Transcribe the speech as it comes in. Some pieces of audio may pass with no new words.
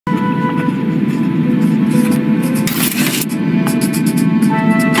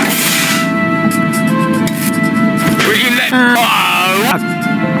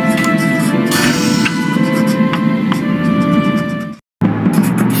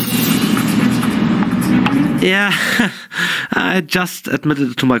Yeah, I just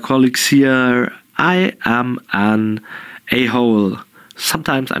admitted to my colleagues here, I am an a-hole.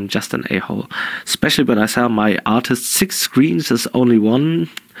 Sometimes I'm just an a-hole, especially when I sell my artist 6 screens as only one.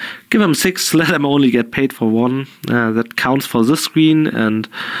 Give them 6, let them only get paid for 1. That counts for this screen and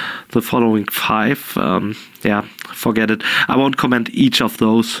the following 5. Yeah, forget it. I won't comment each of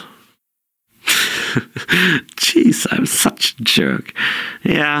those. Jeez, I'm such a jerk.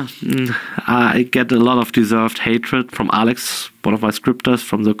 Yeah, I get a lot of deserved hatred from Alex, one of my scripters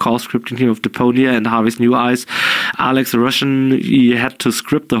from the core scripting team of Deponia and Harvey's New Eyes. Alex, the Russian, he had to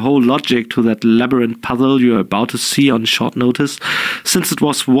script the whole logic to that labyrinth puzzle you're about to see on short notice, since it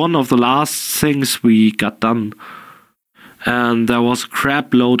was one of the last things we got done. And there was a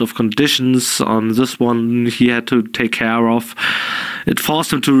crap load of conditions on this one he had to take care of. It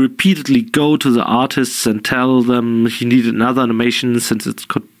forced him to repeatedly go to the artists and tell them he needed another animation since it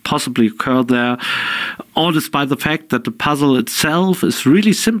could possibly occur there, all despite the fact that the puzzle itself is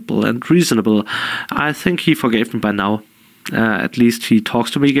really simple and reasonable. I think he forgave me by now. At least he talks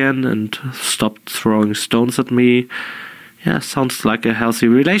to me again and stopped throwing stones at me. Yeah, sounds like a healthy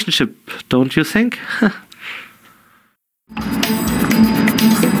relationship, don't you think?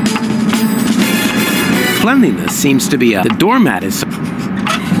 Cleanliness seems to be the doormat is...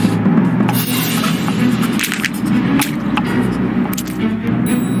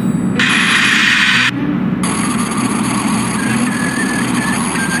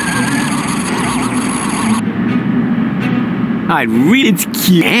 I read it's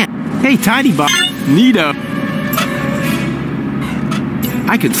cute. Hey, Tidy Bob. Neato.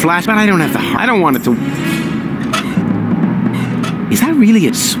 I could slash, but I don't have to. I don't want it to. Is that really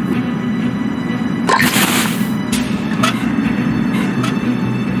a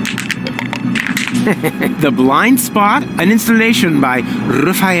The Blind Spot, an installation by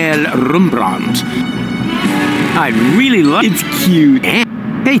Raphael Rembrandt. I really love it's cute.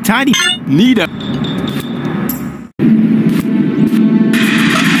 Hey, Tidy. Neato.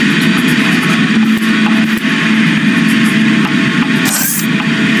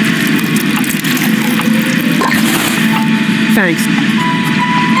 Thanks.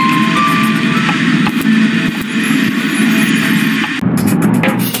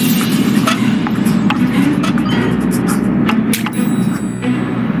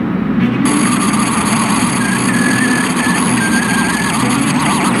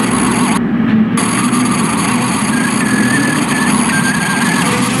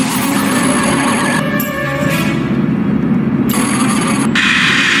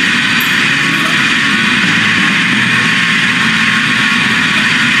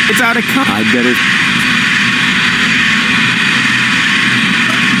 Out of I better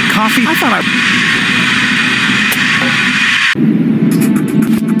coffee. I thought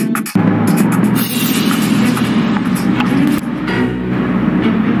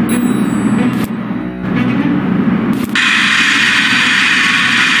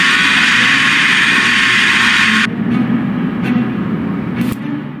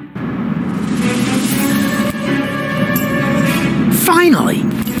finally.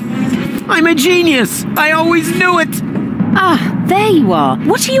 I'm a genius! I always knew it! Ah, there you are.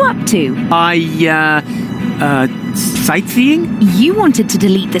 What are you up to? Sightseeing? You wanted to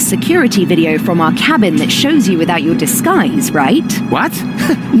delete the security video from our cabin that shows you without your disguise, right? What?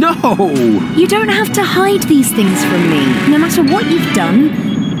 No! You don't have to hide these things from me. No matter what you've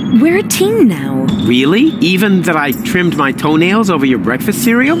done, we're a team now. Really? Even that I trimmed my toenails over your breakfast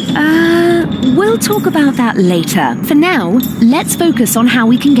cereal? We'll talk about that later. For now, let's focus on how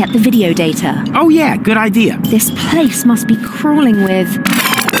we can get the video data. Oh yeah, good idea. This place must be crawling with...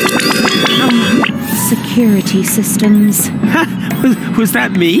 security systems. Was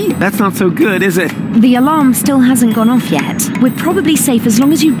that me? That's not so good, is it? The alarm still hasn't gone off yet. We're probably safe as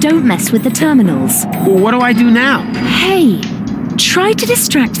long as you don't mess with the terminals. Well, what do I do now? Hey, try to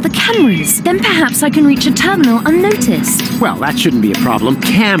distract the cameras. Then perhaps I can reach a terminal unnoticed. Well, that shouldn't be a problem.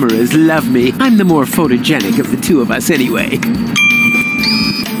 Cameras love me. I'm the more photogenic of the two of us anyway.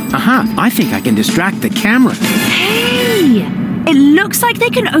 Aha, I think I can distract the camera. Hey! It looks like they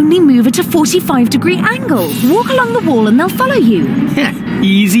can only move at a 45-degree angle. Walk along the wall and they'll follow you.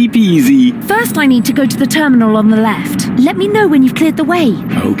 Easy peasy. First, I need to go to the terminal on the left. Let me know when you've cleared the way.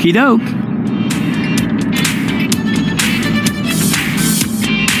 Okie doke.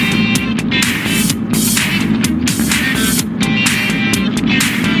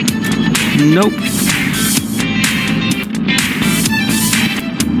 Nope.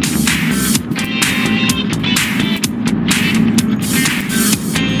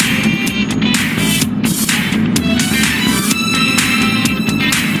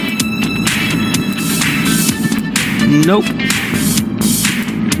 Nope.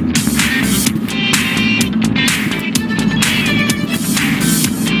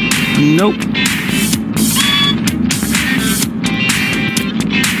 Nope.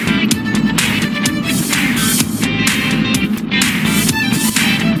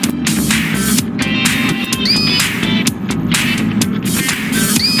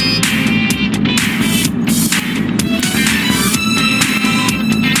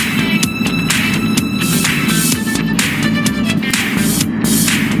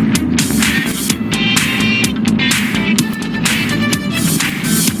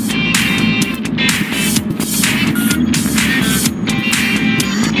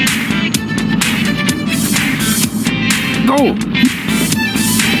 Go!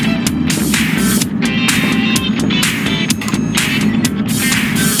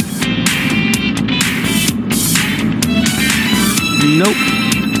 Nope.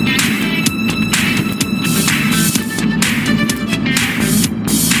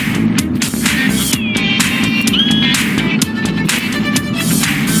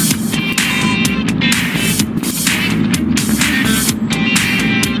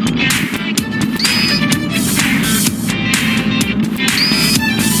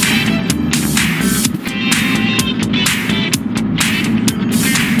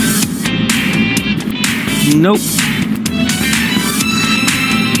 Nope.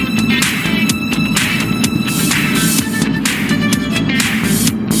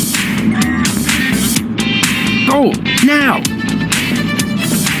 Go! Now!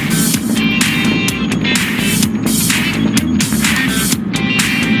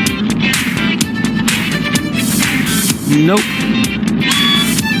 Nope.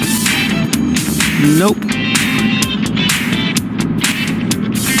 Nope.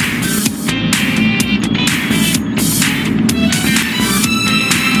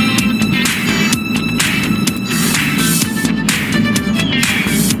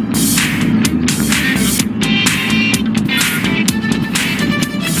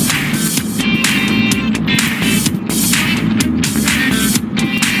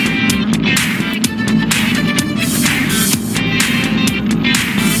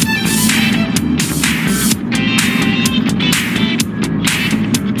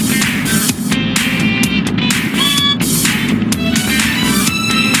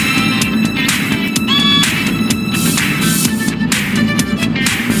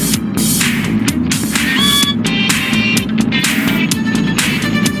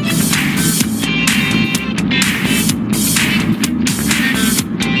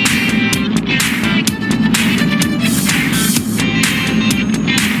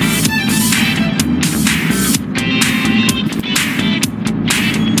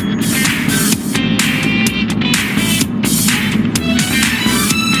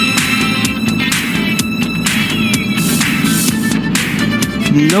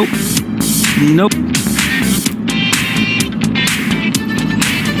 Nope. Nope.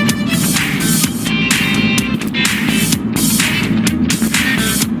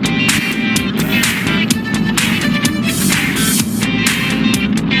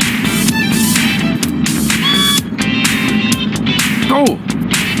 Go!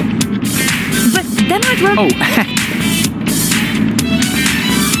 But then I'd run... Oh.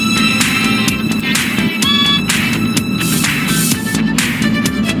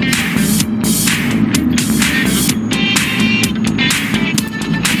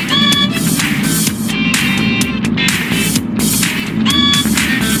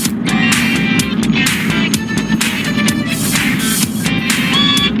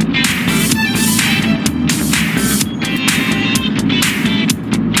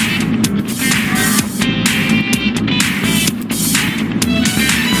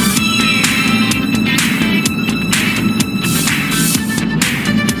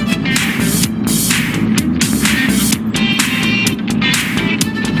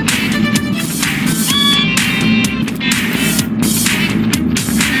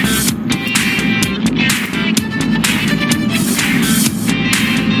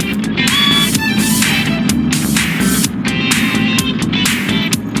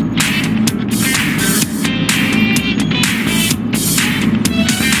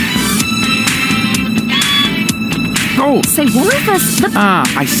 Oh! So what if us...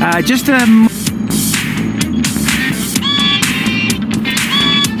 I just,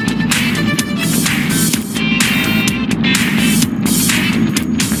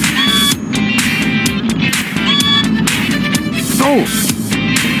 Oh!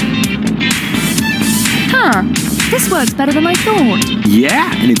 Huh. This works better than I thought.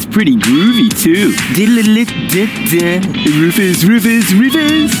 Yeah, and it's pretty groovy, too. Rufus, Rufus,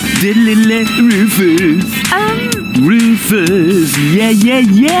 Rufus. Rufus. Rufus, yeah, yeah,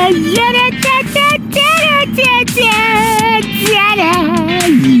 yeah, yeah, da, da, da, da, da, da, da, da, yeah.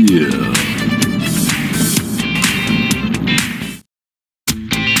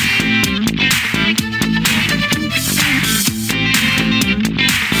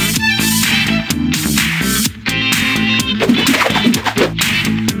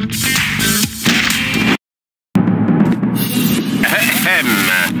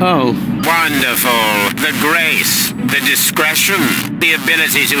 Oh. Wonderful. The grace, the discretion, the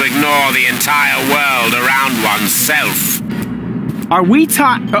ability to ignore the entire world around oneself. Are we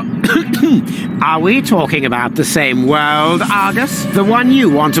Are we talking about the same world, Argus? The one you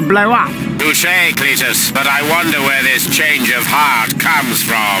want to blow up? Touché, Cletus, but I wonder where this change of heart comes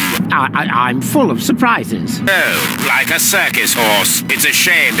from. I'm full of surprises. Oh, like a circus horse. It's a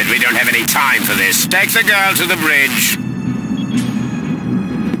shame that we don't have any time for this. Take the girl to the bridge.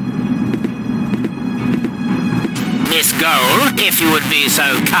 Miss Goal, if you would be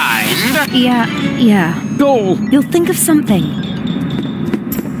so kind. Yeah. Goal. You'll think of something.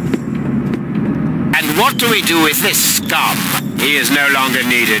 And what do we do with this scum? He is no longer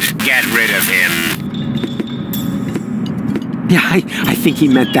needed. Get rid of him. Yeah, I think he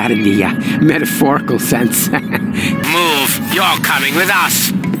meant that in the metaphorical sense. Move. You're coming with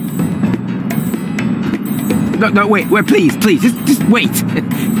us. No, wait, please, just wait.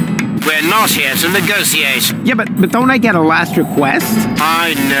 We're not here to negotiate. Yeah, but don't I get a last request?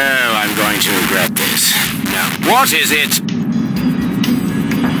 I know I'm going to regret this. Now, what is it?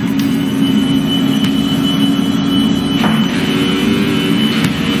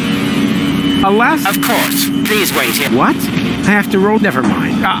 A last... Of course. Please wait here. What? I have to roll... Never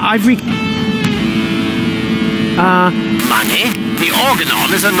mind. Money? The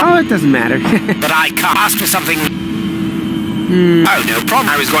organon is a... Oh, it doesn't matter. But I can't ask for something... Oh, no problem.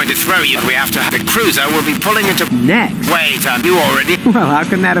 I was going to throw you. We have to... The cruiser will be pulling into... Next? Wait, you already... Well, how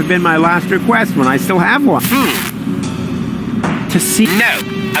can that have been my last request when I still have one? To see... No.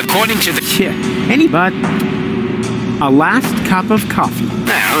 According to the... But... A last cup of coffee.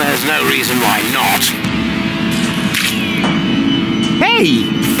 Well, there's no reason why not. Hey!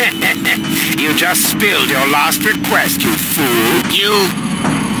 You just spilled your last request, you fool. You...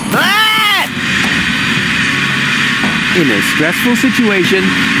 Ah! In a stressful situation,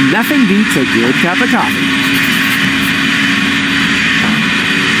 nothing beats a good cup of coffee.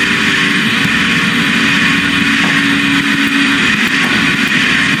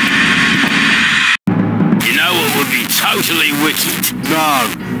 You know what would be totally wicked? No.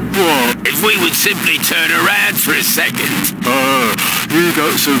 What? If we would simply turn around for a second. You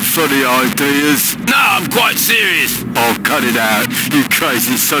got some funny ideas. No, I'm quite serious. Oh, cut it out, you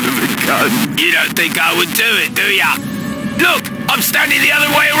crazy son of a gun. You don't think I would do it, do ya? Look, I'm standing the other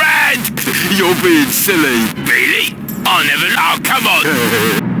way around. You're being silly. Really? I'll never... Oh, come on.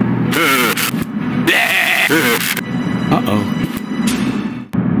 Uh-oh.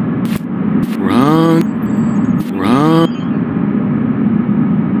 Wrong.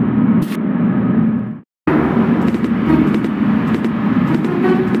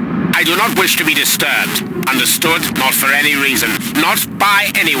 I do not wish to be disturbed. Understood? Not for any reason. Not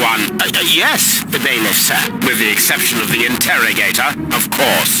by anyone. Yes, the bailiff, sir. With the exception of the interrogator, of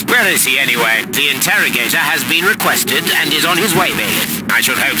course. Where is he, anyway? The interrogator has been requested and is on his way, bailiff. I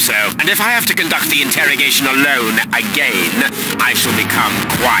should hope so. And if I have to conduct the interrogation alone again, I shall become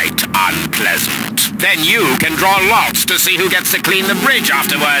quite unpleasant. Then you can draw lots to see who gets to clean the bridge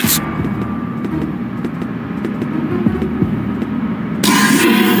afterwards.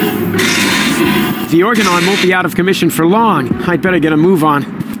 The organon won't be out of commission for long. I'd better get a move on.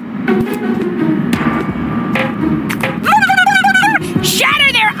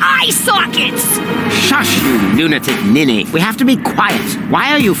 Shatter their eye sockets! Shush, you lunatic ninny. We have to be quiet.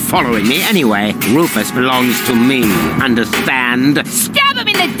 Why are you following me anyway? Rufus belongs to me. Understand? Stab him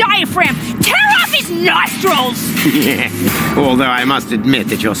in the diaphragm! Tear off his nostrils! Although I must admit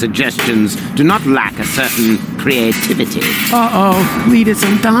that your suggestions do not lack a certain creativity. Uh-oh, Cletus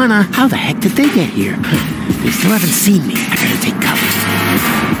and Donna. How the heck did they get here? They still haven't seen me. I better take cover.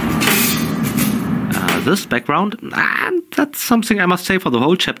 This background, and that's something I must say for the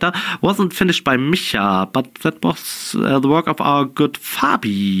whole chapter, wasn't finished by Micha, but that was the work of our good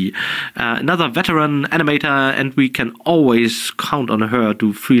Fabi, another veteran animator, and we can always count on her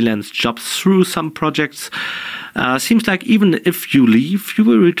to freelance jobs through some projects. Seems like even if you leave, you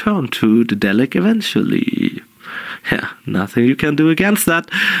will return to the Delic eventually. Yeah, nothing you can do against that.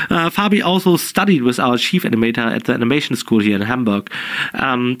 Fabi also studied with our chief animator at the animation school here in Hamburg.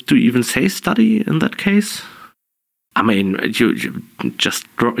 Do you even say study in that case? I mean, you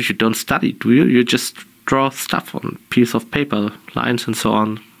don't study, do you? You just draw stuff on a piece of paper, lines and so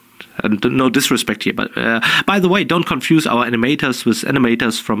on. And no disrespect here, but by the way, don't confuse our animators with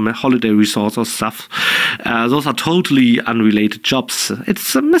animators from holiday resorts or stuff. Those are totally unrelated jobs.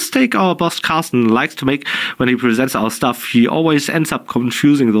 It's a mistake our boss Carsten likes to make when he presents our stuff. He always ends up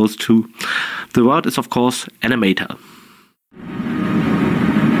confusing those two. The word is, of course, animator.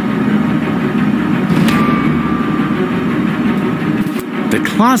 The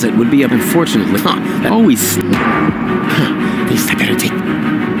closet would be up, unfortunately. Always. At least I better take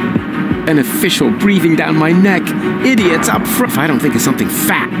an official breathing down my neck. Idiots up front. If I don't think of something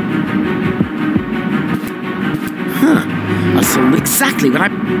fat. Exactly what I...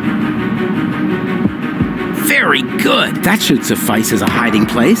 Very good. That should suffice as a hiding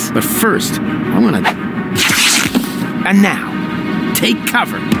place. But first, I want to... And now, take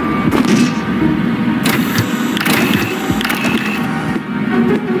cover.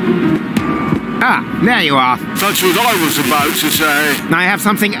 Ah, there you are. That's what I was about to say. I have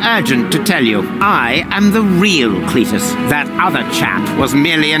something urgent to tell you. I am the real Cletus. That other chap was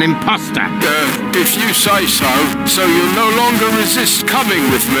merely an imposter. If you say so. So you'll no longer resist coming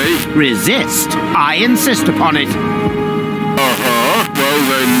with me? Resist? I insist upon it. Uh-huh. Well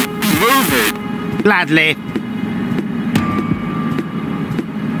then, move it. Gladly.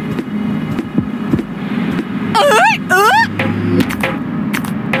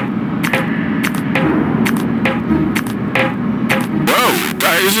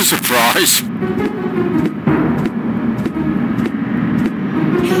 That is a surprise.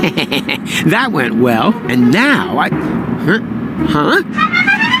 That went well. And now I... Huh?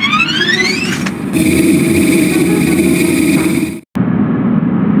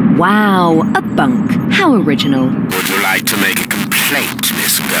 Wow, a bunk. How original. Would you like to make a complaint,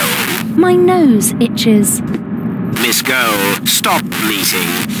 Miss Gold? My nose itches. Miss Gold, stop bleating.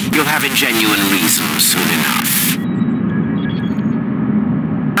 You'll have a genuine reason soon enough.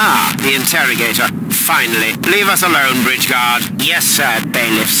 Ah, the interrogator. Finally. Leave us alone, bridge guard. Yes, sir,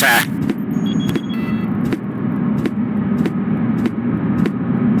 bailiff, sir.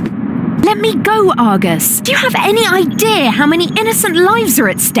 Let me go, Argus. Do you have any idea how many innocent lives are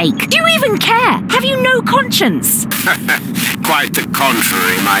at stake? Do you even care? Have you no conscience? Quite the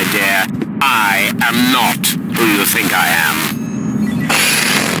contrary, my dear. I am not who you think I am.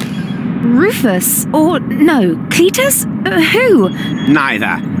 Rufus? Or, no, Cletus? Who?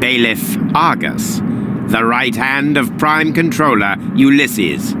 Neither. Bailiff Argus. The right hand of Prime Controller,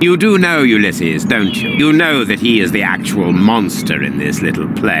 Ulysses. You do know Ulysses, don't you? You know that he is the actual monster in this little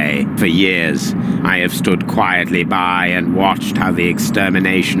play. For years, I have stood quietly by and watched how the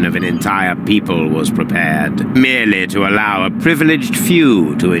extermination of an entire people was prepared, merely to allow a privileged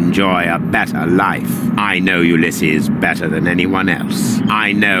few to enjoy a better life. I know Ulysses better than anyone else.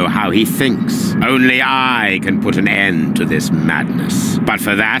 I know how he thinks. Only I can put an end to this madness. But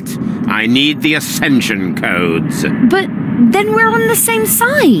for that, I need the Ascension codes. But then we're on the same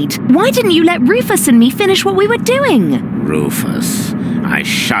side. Why didn't you let Rufus and me finish what we were doing? Rufus. I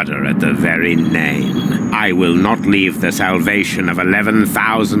shudder at the very name. I will not leave the salvation of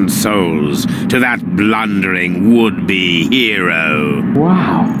 11,000 souls to that blundering would-be hero.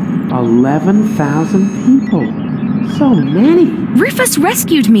 Wow, 11,000 people. So many. Rufus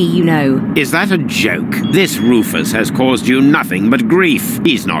rescued me, you know. Is that a joke? This Rufus has caused you nothing but grief.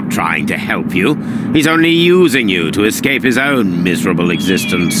 He's not trying to help you. He's only using you to escape his own miserable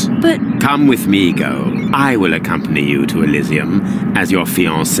existence. But... Come with me, Goal. I will accompany you to Elysium as your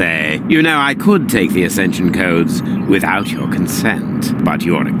fiancée. You know, I could take the Ascension codes without your consent, but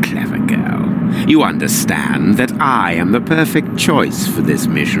you're a clever girl. You understand that I am the perfect choice for this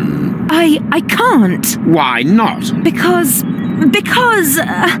mission. I can't. Why not? Because...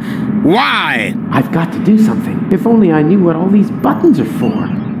 Why? I've got to do something. If only I knew what all these buttons are for.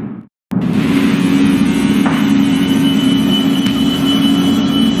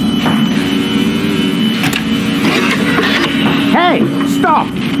 Hey, stop!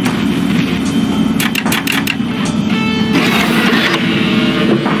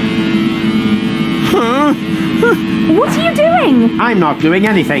 What are you doing? I'm not doing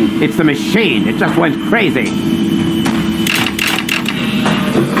anything. It's the machine. It just went crazy.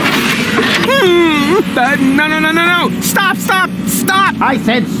 No. Stop. I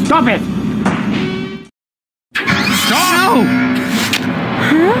said stop it. Stop. No.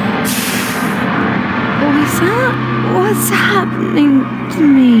 Huh? What's happening to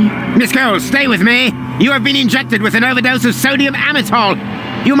me? Miss Cole, stay with me. You have been injected with an overdose of sodium amytal.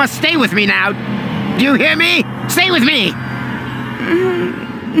 You must stay with me now. Do you hear me? Stay with me.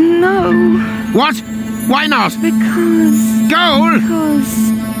 No. What? Why not? Because... Goal!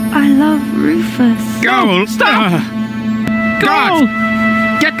 Because... I love Rufus. Gold! Stop! God!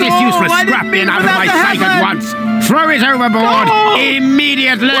 Get this useless scrap bin out of my sight at once! Throw it overboard!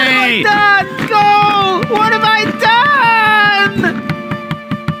 Immediately! What have I done? Go! What have I done?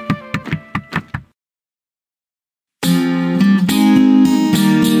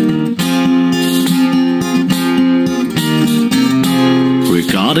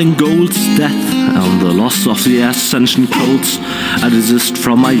 Regarding Gold's death and the loss of the Ascension codes, I desist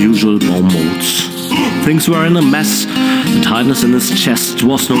from my usual modes. Things were in a mess. The tightness in his chest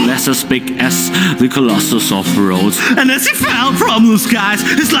was no less as big as the Colossus of Rhodes. And as he fell from the skies,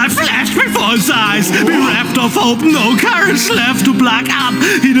 his life flashed before his eyes. Bereft of hope, no courage left to black up.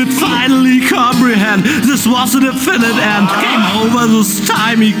 He did finally comprehend this was a definite end. Game over this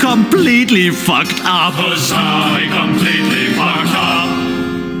time, he completely fucked up. This time he completely fucked up.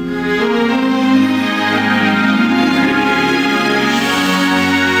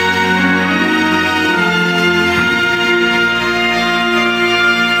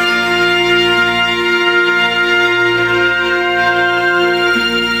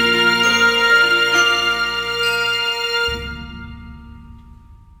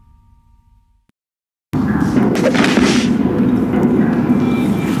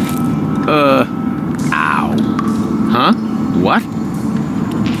 Ow. Huh? What?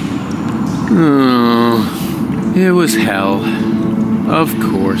 Oh, it was hell. Of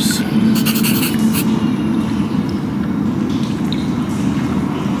course.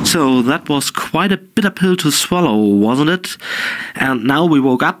 So that was quite a bitter pill to swallow, wasn't it? And now we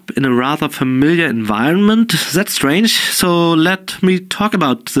woke up in a rather familiar environment. That's strange, so let me talk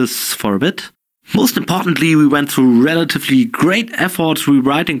about this for a bit. Most importantly, we went through relatively great efforts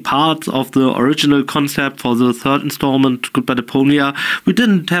rewriting parts of the original concept for the third installment, Goodbye Deponia. We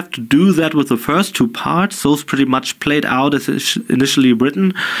didn't have to do that with the first two parts. Those pretty much played out as initially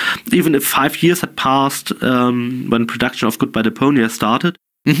written, even if 5 years had passed when production of Goodbye Deponia started.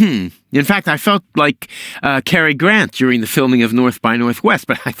 In fact, I felt like Cary Grant during the filming of North by Northwest,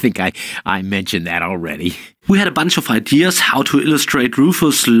 but I think I mentioned that already. We had a bunch of ideas how to illustrate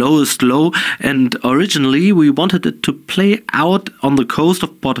Rufus' lowest low, and originally we wanted it to play out on the coast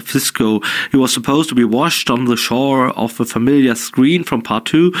of Porto Fisco. He was supposed to be washed on the shore of a familiar screen from part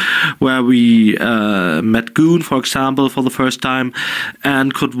 2, where we met Goon, for example, for the first time,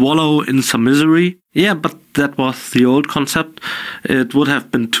 and could wallow in some misery. Yeah, but that was the old concept. It would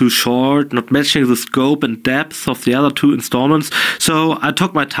have been too short, not matching the scope and depth of the other two installments, so I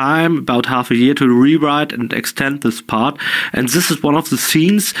took my time, about half a year, to rewrite and extend this part, and this is one of the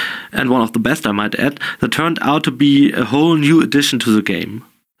scenes, and one of the best I might add, that turned out to be a whole new addition to the game.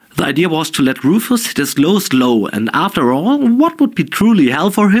 The idea was to let Rufus hit his lowest low, and after all, what would be truly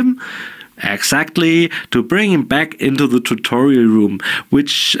hell for him? Exactly, to bring him back into the tutorial room,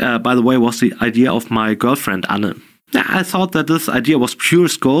 which, by the way, was the idea of my girlfriend Anne. I thought that this idea was pure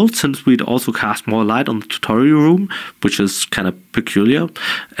gold, since we'd also cast more light on the tutorial room, which is kind of peculiar.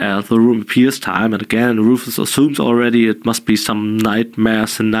 The room appears time and again, and Rufus assumes already it must be some nightmare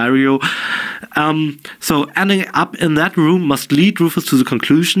scenario. So ending up in that room must lead Rufus to the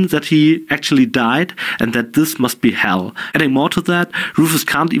conclusion that he actually died, and that this must be hell. Adding more to that, Rufus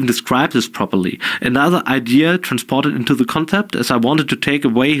can't even describe this properly. Another idea transported into the concept, as I wanted to take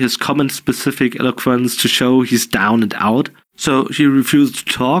away his comment-specific eloquence to show he's down and out. So he refused to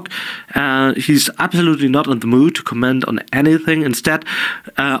talk. He's absolutely not in the mood to comment on anything. Instead,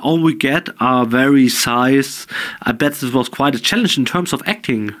 all we get are very sighs. I bet this was quite a challenge in terms of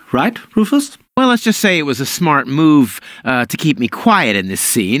acting, right, Rufus? Well, let's just say it was a smart move to keep me quiet in this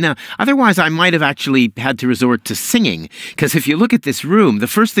scene. Otherwise, I might have actually had to resort to singing. Because if you look at this room, the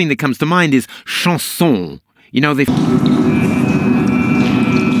first thing that comes to mind is chanson. You know, they...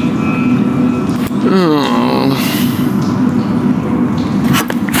 Oh...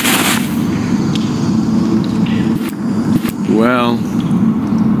 Well...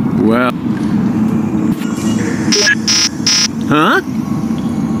 Huh?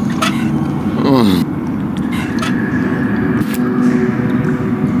 Oh.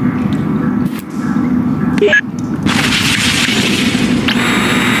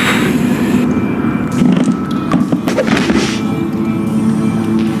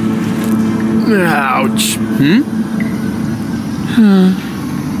 Ouch.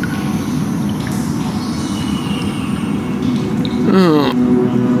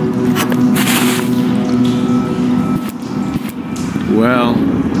 Well...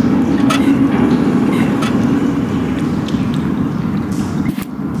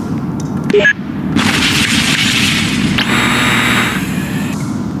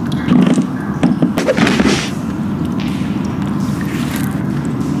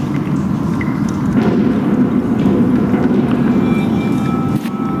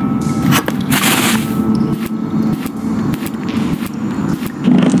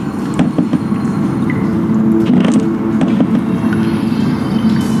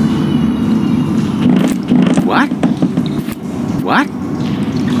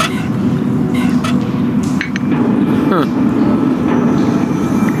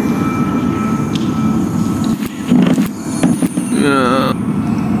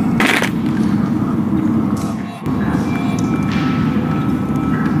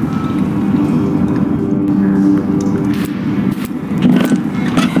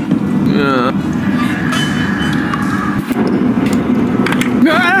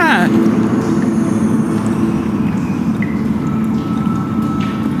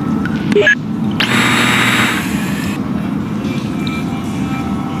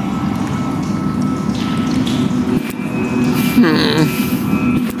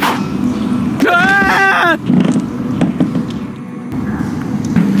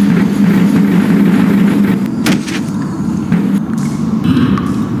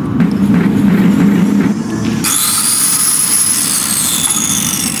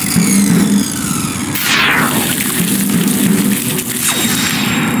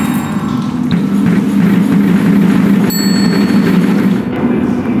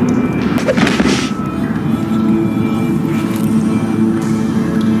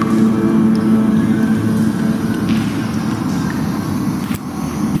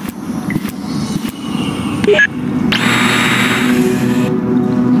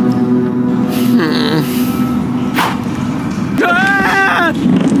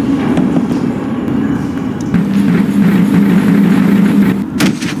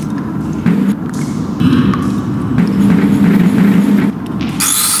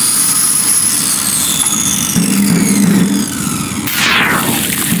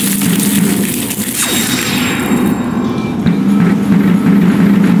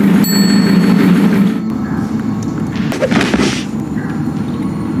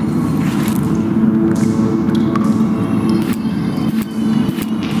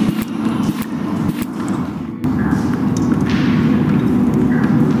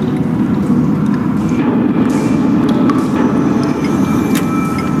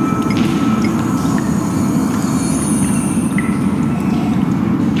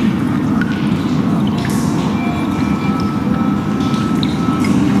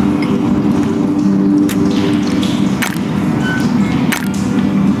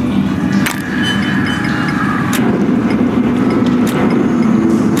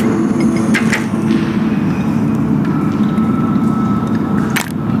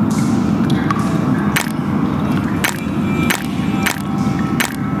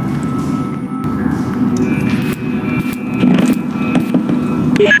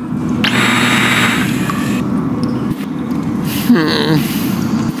 Ah!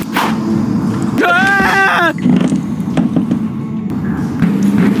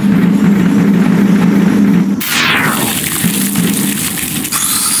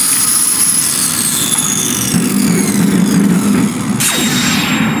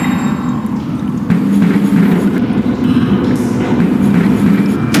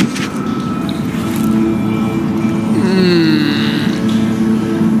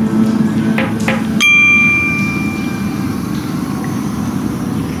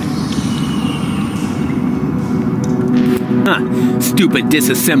 Stupid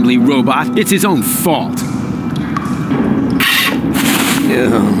disassembly robot. It's his own fault.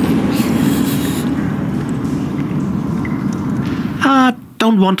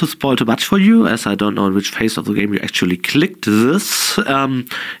 Don't want to spoil too much for you, as I don't know in which phase of the game you actually clicked this.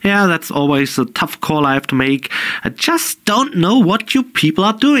 Yeah, that's always a tough call I have to make. I just don't know what you people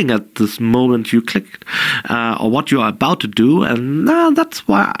are doing at this moment you clicked, or what you are about to do, and that's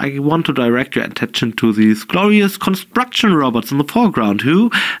why I want to direct your attention to these glorious construction robots in the foreground who,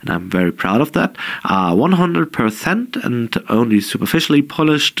 and I'm very proud of that, are 100% and only superficially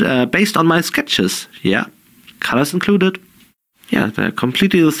polished based on my sketches. Yeah, colors included. Yeah, they're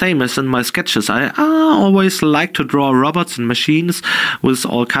completely the same as in my sketches. I always like to draw robots and machines with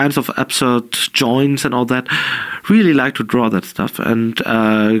all kinds of absurd joints and all that. Really like to draw that stuff. And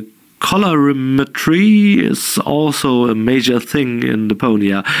colorimetry is also a major thing in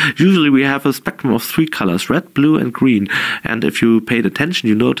Deponia. Usually we have a spectrum of 3 colors, red, blue and green. And if you paid attention,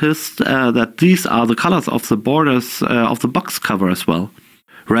 you noticed that these are the colors of the borders of the box cover as well.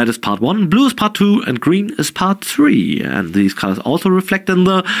 Red is part 1, blue is part 2, and green is part 3. And these colors also reflect in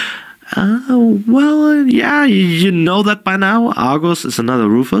the... well, yeah, you know that by now. Argus is another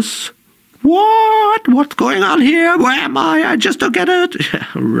Rufus. What? What's going on here? Where am I? I just don't get it.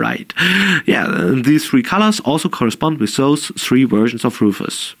 Right. Yeah, these 3 colors also correspond with those 3 versions of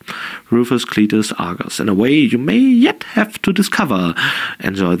Rufus. Rufus, Cletus, Argus. In a way you may yet have to discover.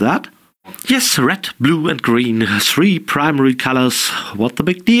 Enjoy that. Yes, red, blue and green, 3 primary colors. What the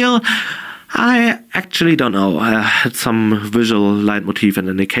big deal? I actually don't know. I had some visual leitmotif in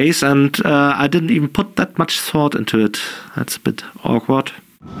any case, and I didn't even put that much thought into it. That's a bit awkward.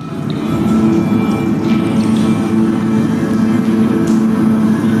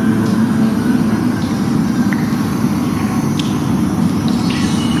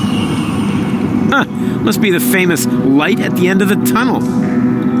 Huh, must be the famous light at the end of the tunnel.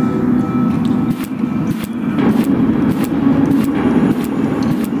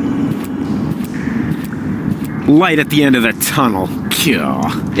 Light at the end of the tunnel.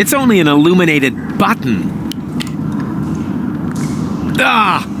 It's only an illuminated button.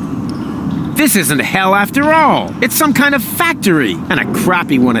 Ah! This isn't hell after all. It's some kind of factory, and a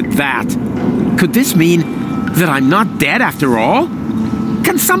crappy one at that. Could this mean that I'm not dead after all?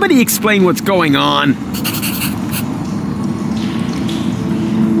 Can somebody explain what's going on?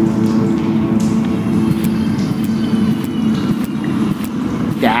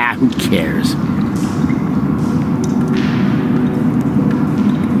 Ah, who cares?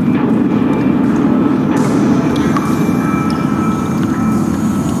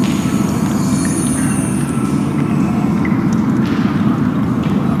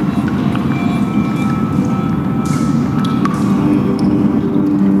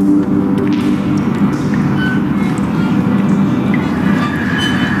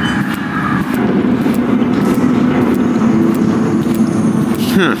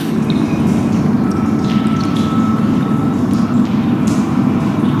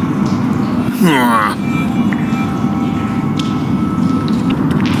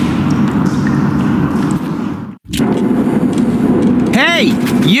 Hey,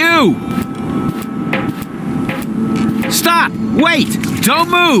 you! Stop! Wait! Don't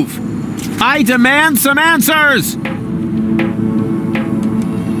move! I demand some answers!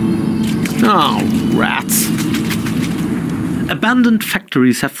 Oh, rats. Abandoned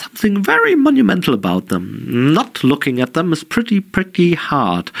factories have something very monumental about them. Not looking at them is pretty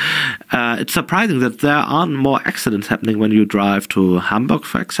hard. It's surprising that there aren't more accidents happening when you drive to Hamburg,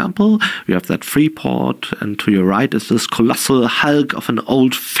 for example. You have that Freeport, and to your right is this colossal hulk of an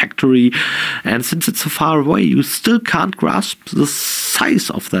old factory. And since it's so far away, you still can't grasp the size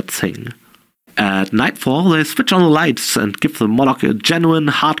of that thing. At nightfall, they switch on the lights and give the Moloch a genuine,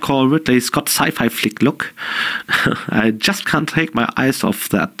 hardcore Ridley Scott sci-fi flick look. I just can't take my eyes off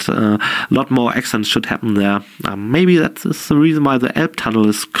that. A lot more accidents should happen there. Maybe that is the reason why the Elb Tunnel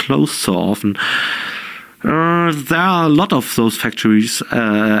is closed so often. There are a lot of those factories,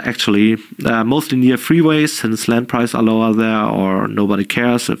 actually, mostly near freeways, since land prices are lower there, or nobody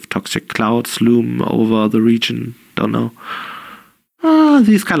cares if toxic clouds loom over the region. Don't know.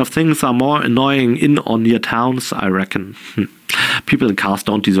 These kind of things are more annoying in or near towns, I reckon. People in cars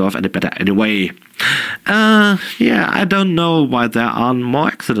don't deserve any better anyway. Yeah, I don't know why there aren't more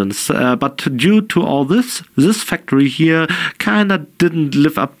accidents, but due to all this factory here kinda didn't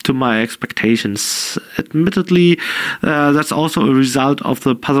live up to my expectations. Admittedly, that's also a result of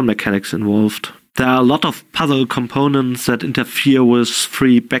the puzzle mechanics involved. There are a lot of puzzle components that interfere with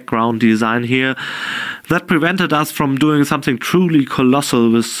free background design here that prevented us from doing something truly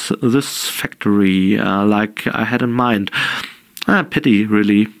colossal with this factory, like I had in mind. Pity,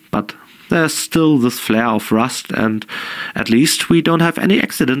 really, but there's still this flare of rust, and at least we don't have any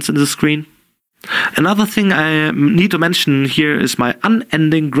accidents in the screen. Another thing I need to mention here is my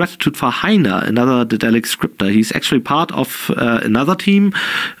unending gratitude for Heiner, another Daedalic scripter. He's actually part of another team,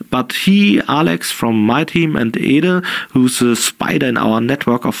 but he, Alex from my team, and Ede, who's a spider in our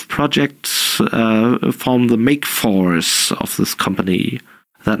network of projects, form the make force of this company.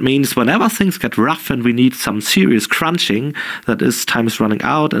 That means whenever things get rough and we need some serious crunching, that is, time is running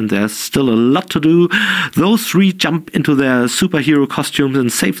out and there's still a lot to do, those three jump into their superhero costumes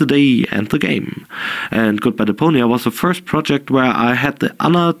and save the day and the game. And Goodbye Deponia was the first project where I had the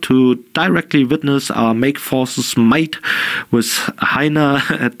honor to directly witness our make forces might with Heiner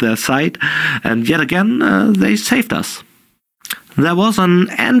at their side, and yet again they saved us. There was an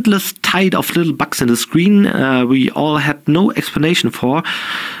endless tide of little bugs in the screen we all had no explanation for,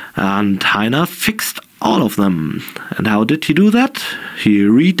 and Heiner fixed all of them. And how did he do that? He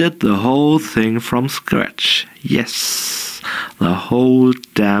redid the whole thing from scratch. Yes, the whole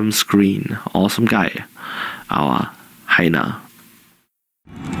damn screen. Awesome guy, our Heiner.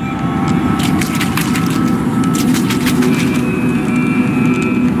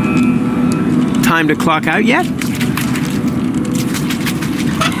 Time to clock out yet?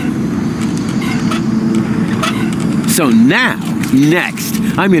 So now, next,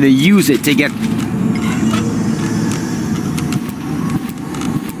 I'm gonna use it to get...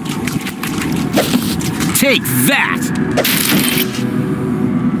 Take that!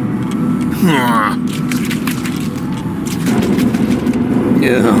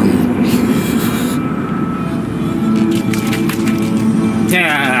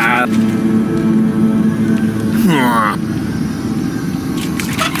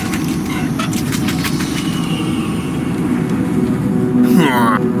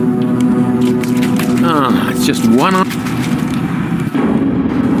 It's just one on.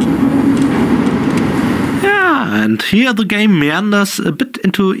 Yeah, and here the game meanders a bit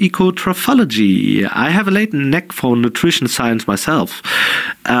into ecotrophology. I have a latent knack for nutrition science myself.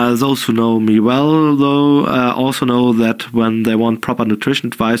 Those who know me well, though, also know that when they want proper nutrition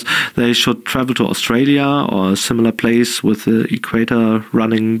advice, they should travel to Australia or a similar place with the equator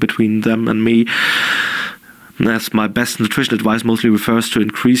running between them and me. As my best nutrition advice mostly refers to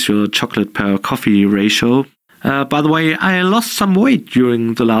increase your chocolate per coffee ratio. By the way, I lost some weight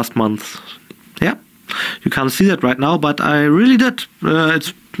during the last month. Yeah, you can't see that right now, but I really did.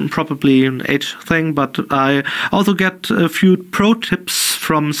 It's probably an age thing, but I also get a few pro tips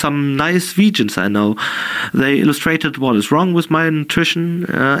from some nice vegans I know. They illustrated what is wrong with my nutrition.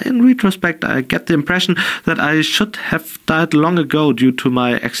 In retrospect, I get the impression that I should have died long ago due to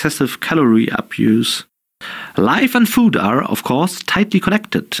my excessive calorie abuse. Life and food are, of course, tightly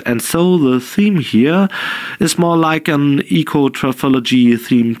connected, and so the theme here is more like an ecotrophology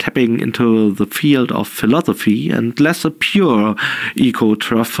theme tapping into the field of philosophy and less a pure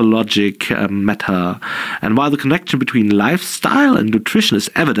ecotrophologic matter. And while the connection between lifestyle and nutrition is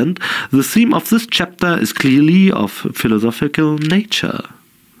evident, the theme of this chapter is clearly of philosophical nature.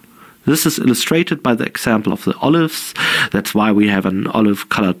 This is illustrated by the example of the olives. That's why we have an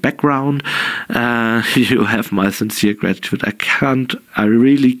olive-colored background. You have my sincere gratitude. I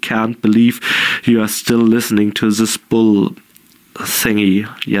really can't believe you are still listening to this bull thingy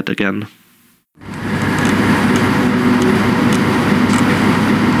yet again.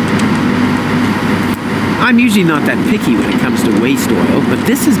 I'm usually not that picky when it comes to waste oil, but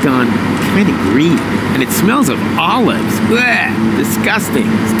this has gone kind of green, and it smells of olives. Blech, disgusting.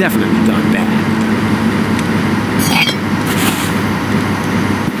 It's definitely gone bad.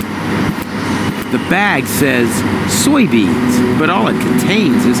 The bag says soybeans, but all it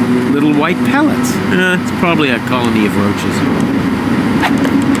contains is little white pellets. It's probably a colony of roaches.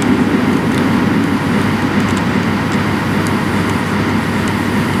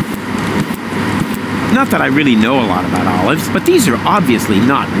 Not that I really know a lot about olives, but these are obviously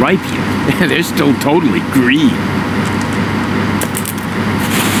not ripe yet. They're still totally green.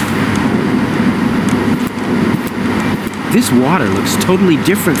 This water looks totally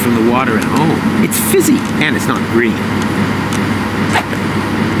different from the water at home. It's fizzy, and it's not green.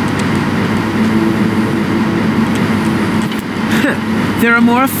 There are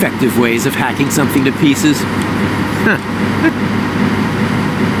more effective ways of hacking something to pieces.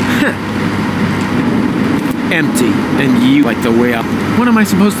 Empty, and you like the way up. What am I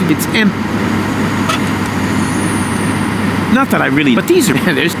supposed to do? It's empty. Not that I really, but these are,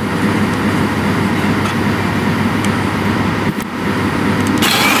 there's...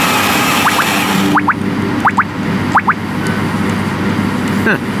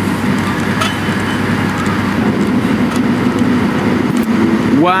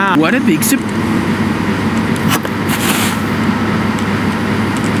 Wow, what a big surprise.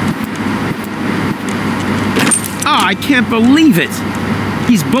 Oh, I can't believe it.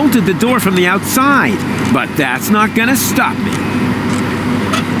 He's bolted the door from the outside, but that's not gonna stop me.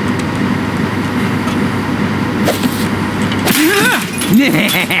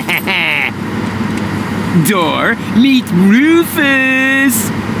 Door, meet Rufus.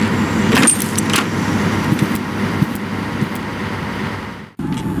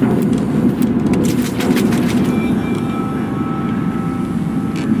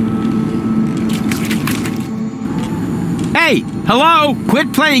 Hey, hello!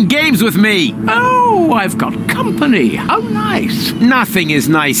 Quit playing games with me! Oh, I've got company. How nice. Nothing is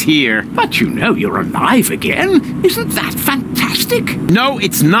nice here. But you know you're alive again. Isn't that fantastic? No,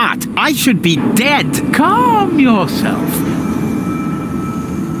 it's not. I should be dead. Calm yourself.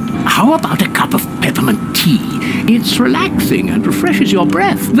 How about a cup of peppermint tea? It's relaxing and refreshes your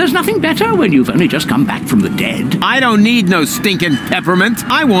breath. There's nothing better when you've only just come back from the dead. I don't need no stinking peppermint.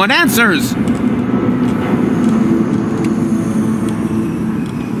 I want answers.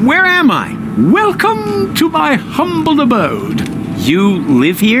 Where am I? Welcome to my humble abode. You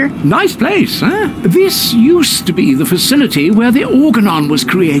live here? Nice place, huh? This used to be the facility where the organon was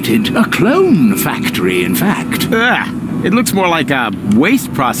created. A clone factory, in fact. Ugh, it looks more like a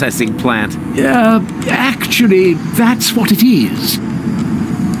waste processing plant. Actually, that's what it is.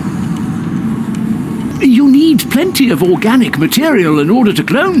 You need plenty of organic material in order to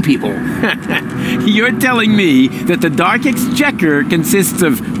clone people. You're telling me that the Dark Exchequer consists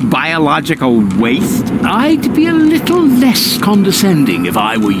of biological waste? I'd be a little less condescending if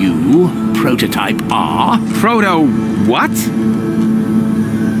I were you, Prototype R. Proto what?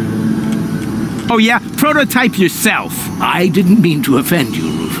 Oh yeah, prototype yourself. I didn't mean to offend you,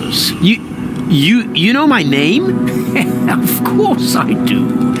 Rufus. You know my name? Of course I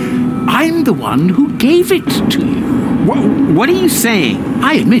do. I'm the one who gave it to you. What are you saying?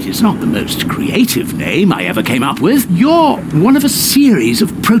 I admit it's not the most creative name I ever came up with. You're one of a series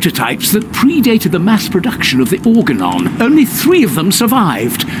of prototypes that predated the mass production of the organon. Only 3 of them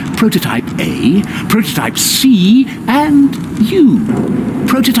survived. Prototype A, Prototype C, and you.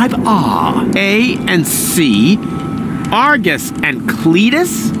 Prototype R. A and C, Argus and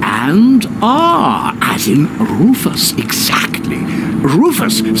Cletus? And R, as in Rufus, exactly.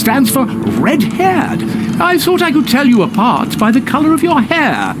 Rufus stands for red-haired. I thought I could tell you apart by the color of your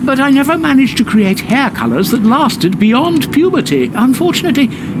hair, but I never managed to create hair colors that lasted beyond puberty. Unfortunately,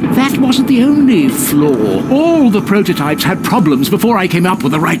 that wasn't the only flaw. All the prototypes had problems before I came up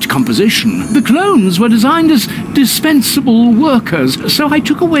with the right composition. The clones were designed as dispensable workers, so I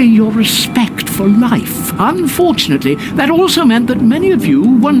took away your respect for life. Unfortunately, that also meant that many of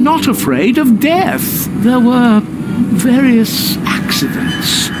you were not afraid of death. There were various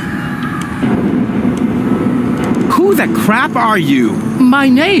accidents. Who the crap are you? My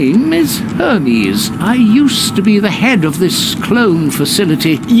name is Hermes. I used to be the head of this clone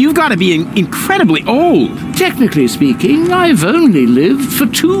facility. You've got to be incredibly old. Technically speaking, I've only lived for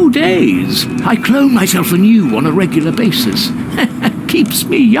 2 days. I clone myself anew on a regular basis. Keeps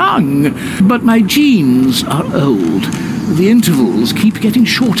me young. But my genes are old. The intervals keep getting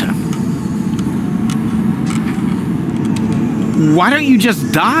shorter. Why don't you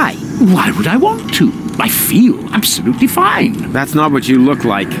just die? Why would I want to? I feel absolutely fine. That's not what you look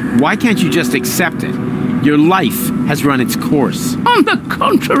like. Why can't you just accept it? Your life has run its course. On the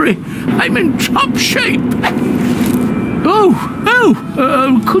contrary, I'm in top shape.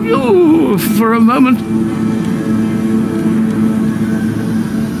 Could you, for a moment...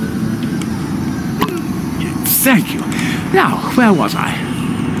 Thank you. Now, where was I?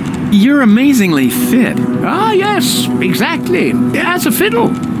 You're amazingly fit. Ah, yes, exactly. As a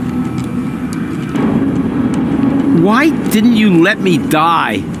fiddle. why didn't you let me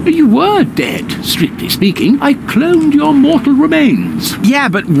die? You were dead, strictly speaking. I cloned your mortal remains. Yeah,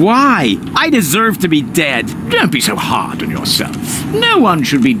 but why? I deserve to be dead. Don't be so hard on yourself. No one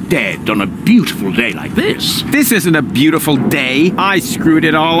should be dead on a beautiful day like this. This isn't a beautiful day. I screwed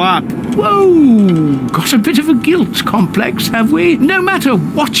it all up. Whoa! Got a bit of a guilt complex, have we? No matter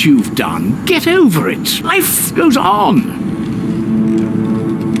what you've done, get over it. Life goes on.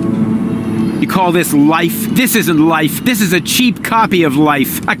 You call this life? This isn't life. This is a cheap copy of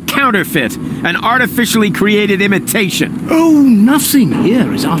life. A counterfeit. An artificially created imitation. Oh, nothing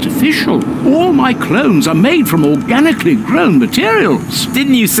here is artificial. All my clones are made from organically grown materials.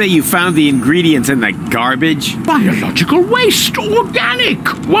 Didn't you say you found the ingredients in the garbage? Biological waste. Organic.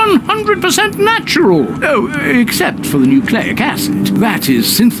 100% natural. Oh, except for the nucleic acid. That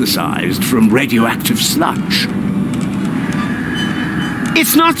is synthesized from radioactive sludge.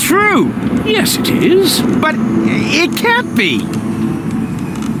 It's not true! Yes, it is. But it can't be!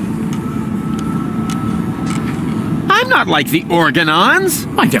 I'm not like the Organons!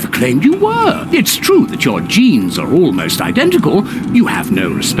 I never claimed you were. It's true that your genes are almost identical. You have no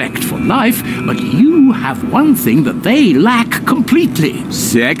respect for life, but you have one thing that they lack completely.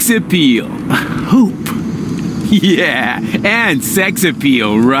 Sex appeal. Hope. Yeah, and sex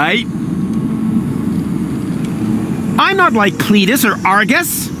appeal, right? I'm not like Cletus or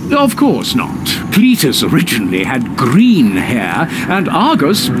Argus. Of course not. Cletus originally had green hair and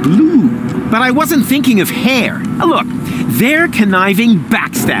Argus blue. But I wasn't thinking of hair. Look, they're conniving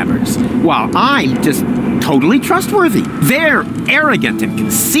backstabbers, while I'm just totally trustworthy. They're arrogant and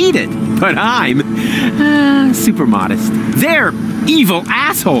conceited, but I'm super modest. They're evil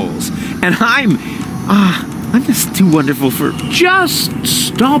assholes, and I'm just too wonderful for... Just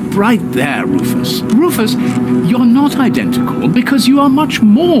stop right there, Rufus. Rufus, you're not identical because you are much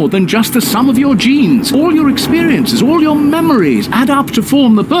more than just the sum of your genes. All your experiences, all your memories add up to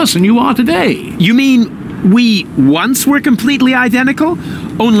form the person you are today. You mean we once were completely identical?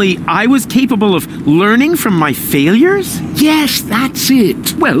 Only I was capable of learning from my failures? Yes, that's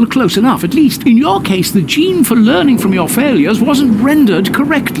it. Well, close enough, at least. In your case, the gene for learning from your failures wasn't rendered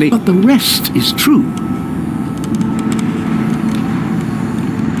correctly, but the rest is true.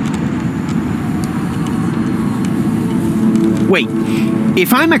 Wait,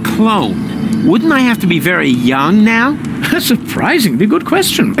 if I'm a clone, wouldn't I have to be very young now? A surprisingly good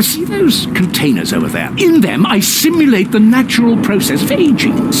question. See those containers over there? In them, I simulate the natural process of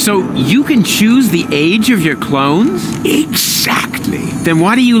aging. So you can choose the age of your clones? Exactly. Then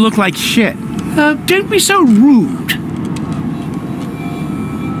why do you look like shit? Don't be so rude.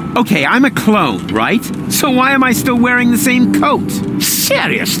 Okay, I'm a clone, right? So why am I still wearing the same coat?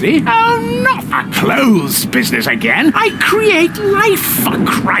 Seriously? Oh, not a clothes business again. I create life, for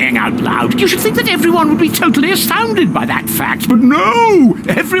crying out loud. You should think that everyone would be totally astounded by that fact. But no!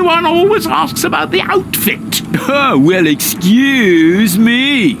 Everyone always asks about the outfit. Oh, well, excuse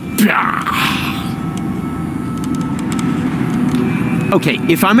me. Okay,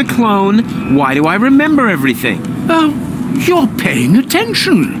 if I'm a clone, why do I remember everything? You're paying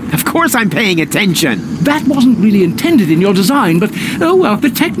attention. Of course I'm paying attention. That wasn't really intended in your design, but, oh well, the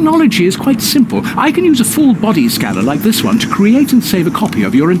technology is quite simple. I can use a full body scanner like this one to create and save a copy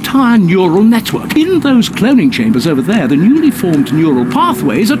of your entire neural network. In those cloning chambers over there, the newly formed neural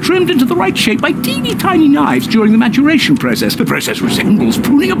pathways are trimmed into the right shape by teeny tiny knives during the maturation process. The process resembles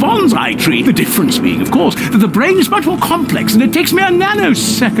pruning a bonsai tree. The difference being, of course, that the brain is much more complex and it takes me a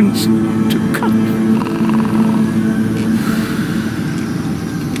nanosecond to cut.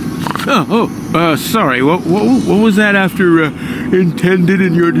 Sorry, what was that after intended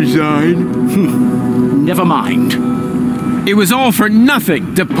in your design? Never mind. It was all for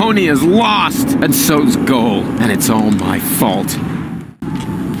nothing. Deponia's lost, and so's Goal, and it's all my fault.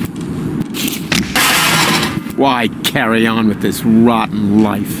 Why carry on with this rotten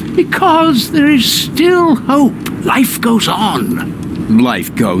life? Because there is still hope. Life goes on.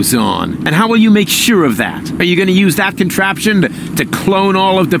 Life goes on. And how will you make sure of that? Are you going to use that contraption to clone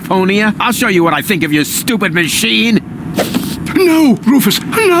all of Deponia? I'll show you what I think of your stupid machine. No, Rufus.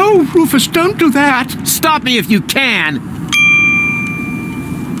 No, Rufus, don't do that. Stop me if you can.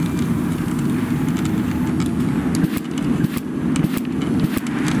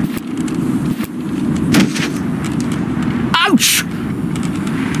 Ouch!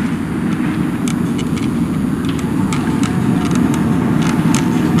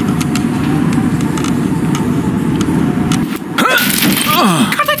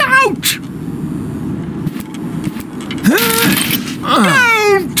 Cut it out!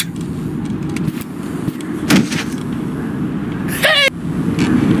 Don't!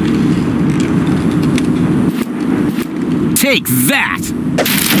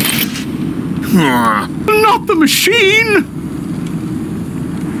 Not the machine!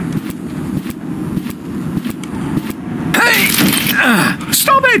 Hey!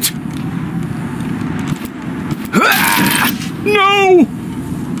 Stop it! No!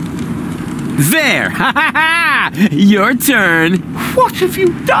 There! Ha ha ha! Your turn! What have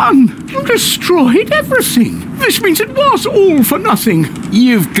you done? You destroyed everything. This means it was all for nothing.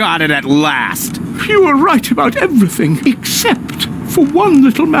 You've got it at last! You were right about everything, except for one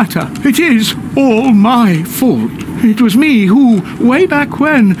little matter. It is all my fault. It was me who, way back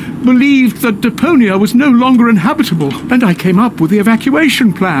when, believed that Deponia was no longer inhabitable, and I came up with the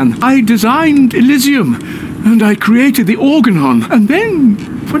evacuation plan. I designed Elysium, and I created the Organon, and then,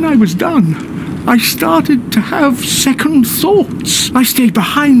 when I was done, I started to have second thoughts. I stayed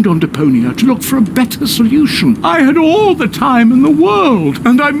behind on Deponia to look for a better solution. I had all the time in the world,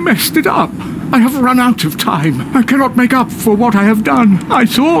 and I messed it up. I have run out of time. I cannot make up for what I have done. I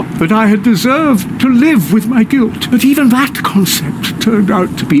thought that I had deserved to live with my guilt, but even that concept turned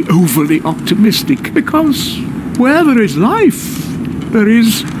out to be overly optimistic, because where there is life, there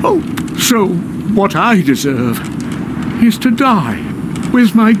is hope. So what I deserve is to die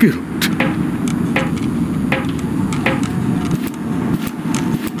with my guilt.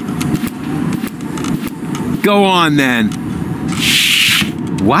 Go on, then.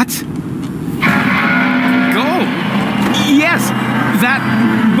 What? Goal? Yes, that...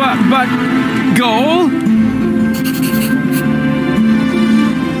 but... goal?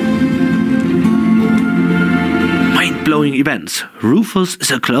 Mind-blowing events. Rufus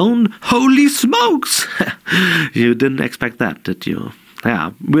is a clone? Holy smokes! You didn't expect that, did you?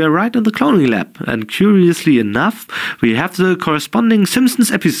 Yeah, we're right in the cloning lab, and curiously enough, we have the corresponding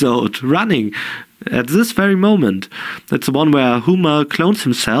Simpsons episode running at this very moment. That's the one where Homer clones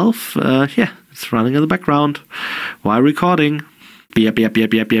himself. Yeah, it's running in the background while recording. Yep.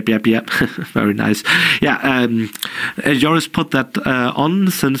 Very nice. Yeah, Joris put that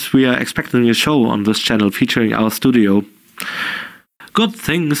on since we are expecting a show on this channel featuring our studio. Good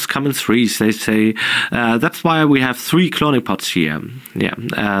things come in threes, they say. That's why we have 3 cloning pots here. Yeah,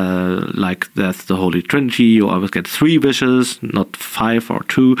 like that's the Holy Trinity. You always get 3 wishes, not 5 or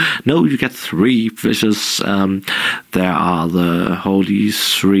 2. No, you get 3 wishes. There are the Holy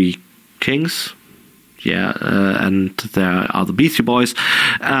 3 Kings. Yeah, and there are the Beastie Boys.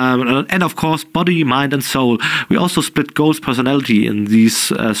 And of course, body, mind, and soul. We also split Gold's personality in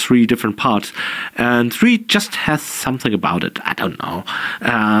these 3 different parts. And 3 just has something about it. I don't know.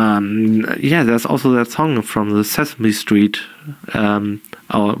 Yeah, there's also that song from the Sesame Street.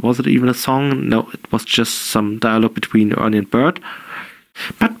 Or was it even a song? No, it was just some dialogue between Ernie and Bert.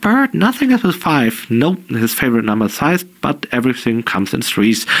 But Bert, nothing is with 5. Nope, his favorite number size, but everything comes in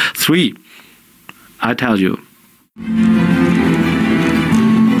 3s. 3. I tell you.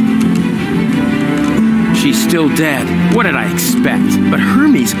 She's still dead. What did I expect? But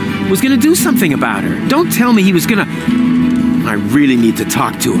Hermes was gonna do something about her. Don't tell me he was gonna... I really need to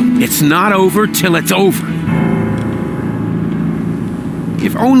talk to him. It's not over till it's over.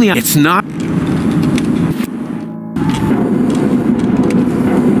 If only it's not...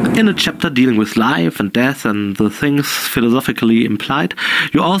 In a chapter dealing with life and death and the things philosophically implied,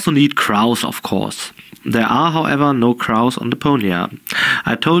 you also need crows, of course. There are, however, no crows on Deponia.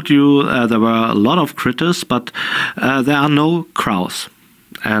 I told you there were a lot of critters, but there are no crows.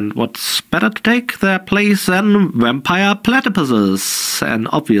 And what's better to take their place than vampire platypuses? An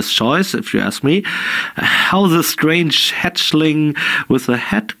obvious choice, if you ask me. How the strange hatchling with a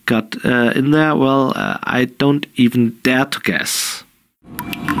head got in there, well, I don't even dare to guess.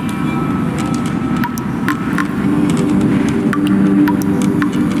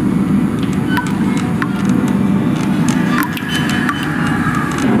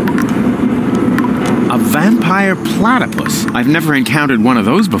 A vampire platypus? I've never encountered one of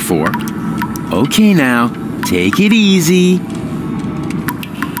those before. Okay now, take it easy.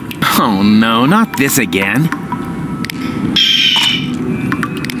 Oh no, not this again.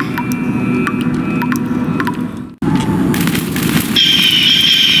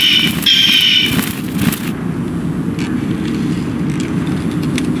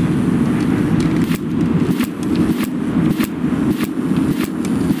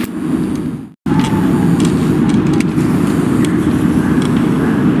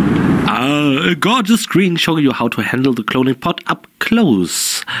 A gorgeous screen showing you how to handle the cloning pot up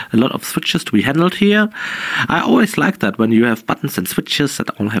close. A lot of switches to be handled here. I always like that when you have buttons and switches that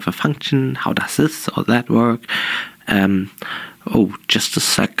all have a function. How does this or that work? Oh, just a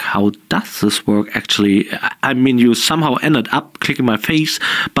sec. How does this work actually? I mean, you somehow ended up clicking my face,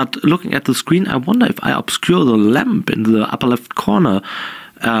 but looking at the screen, I wonder if I obscure the lamp in the upper left corner.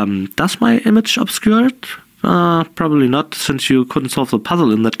 Does my image obscure it? Probably not, since you couldn't solve the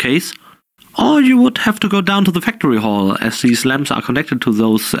puzzle in that case. Or you would have to go down to the factory hall, as these lamps are connected to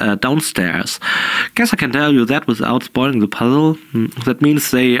those downstairs. Guess I can tell you that without spoiling the puzzle. That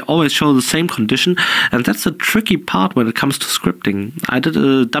means they always show the same condition, and that's the tricky part when it comes to scripting. I did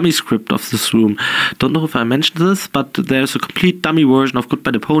a dummy script of this room. Don't know if I mentioned this, but there's a complete dummy version of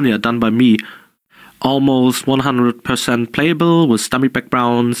Goodbye Deponia done by me. Almost 100% playable, with dummy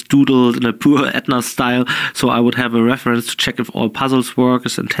backgrounds, doodled in a poor Edna style, so I would have a reference to check if all puzzles work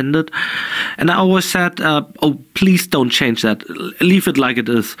as intended. And I always said, oh, please don't change that, leave it like it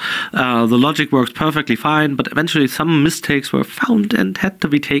is. The logic works perfectly fine, but eventually some mistakes were found and had to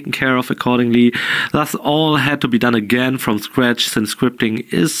be taken care of accordingly. Thus, all had to be done again from scratch, since scripting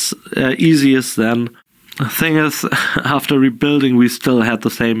is easiest then. The thing is, after rebuilding, we still had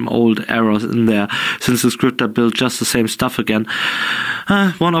the same old errors in there, since the scripter built just the same stuff again.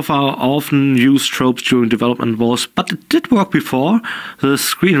 One of our often used tropes during development was, but it did work before. The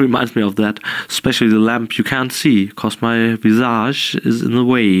screen reminds me of that, especially the lamp you can't see, cause my visage is in the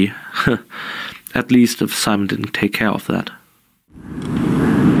way. At least if Simon didn't take care of that.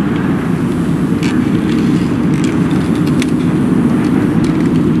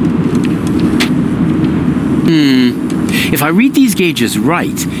 If I read these gauges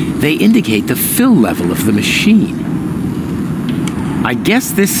right, they indicate the fill level of the machine. I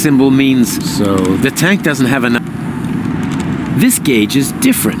guess this symbol means so the tank doesn't have enough. This gauge is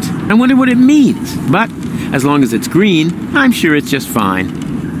different. I wonder what it means, but as long as it's green, I'm sure it's just fine.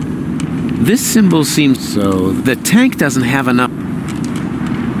 This symbol seems so the tank doesn't have enough.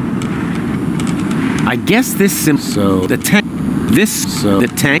 I guess this symbol so the tank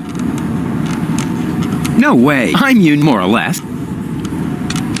the tank. No way. I'm you, more or less.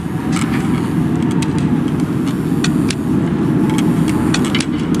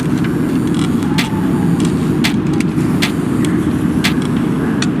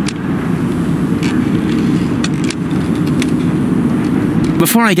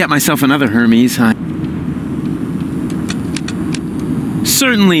 Before I get myself another Hermes,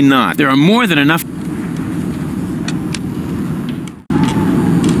 certainly not. There are more than enough.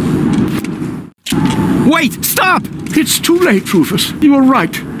 Wait! Stop! It's too late, Rufus. You were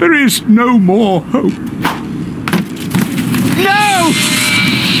right. There is no more hope. No!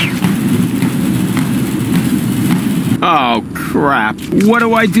 Oh, crap. What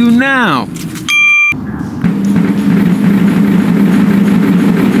do I do now?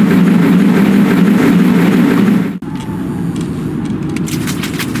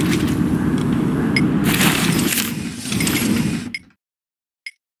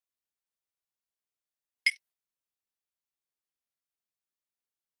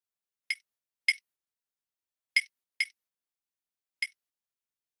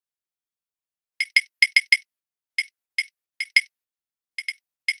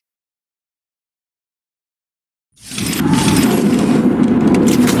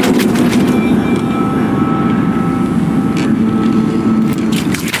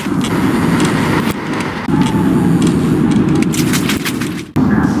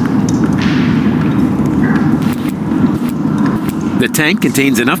 The tank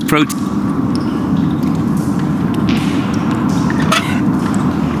contains enough protein.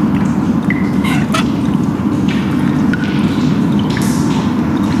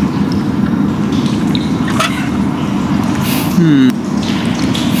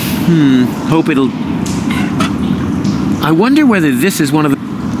 Hope it'll... I wonder whether this is one of the...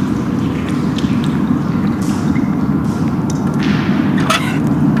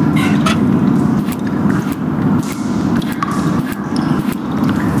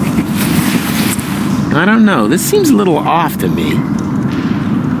 I don't know. This seems a little off to me.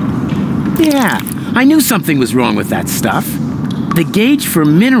 Yeah, I knew something was wrong with that stuff. The gauge for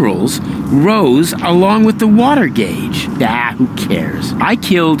minerals rose along with the water gauge. Ah, who cares? I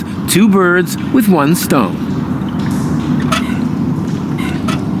killed 2 birds with 1 stone.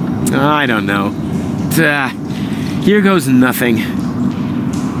 I don't know. Here goes nothing.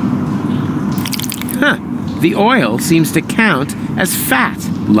 Huh. The oil seems to count as fat.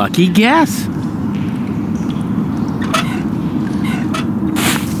 Lucky guess.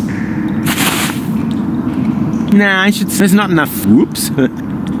 Nah, I should say there's not enough. Whoops.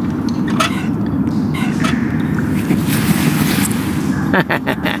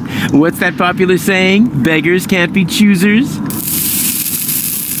 What's that popular saying? Beggars can't be choosers?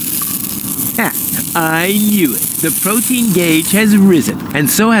 I knew it. The protein gauge has risen, and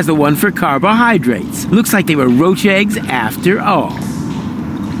so has the one for carbohydrates. Looks like they were roach eggs after all.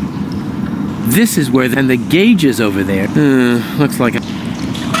 This is where then the gauge is over there. Looks like a...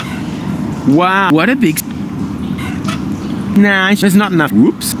 Wow, what a big... Nah, there's not enough.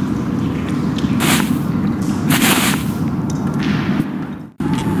 Whoops.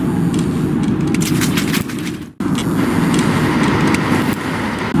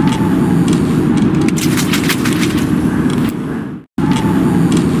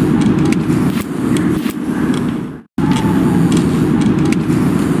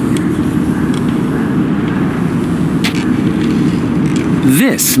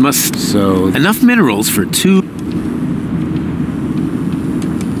 This must... So, enough minerals for 2...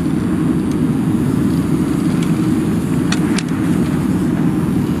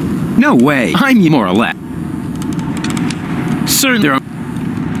 No way. I'm more or less. Sir, there are...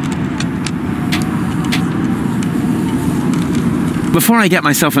 Before I get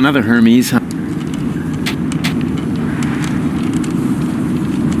myself another Hermes...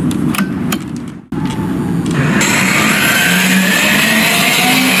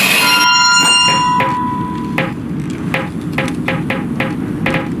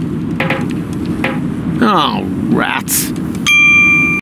 Oh, rats.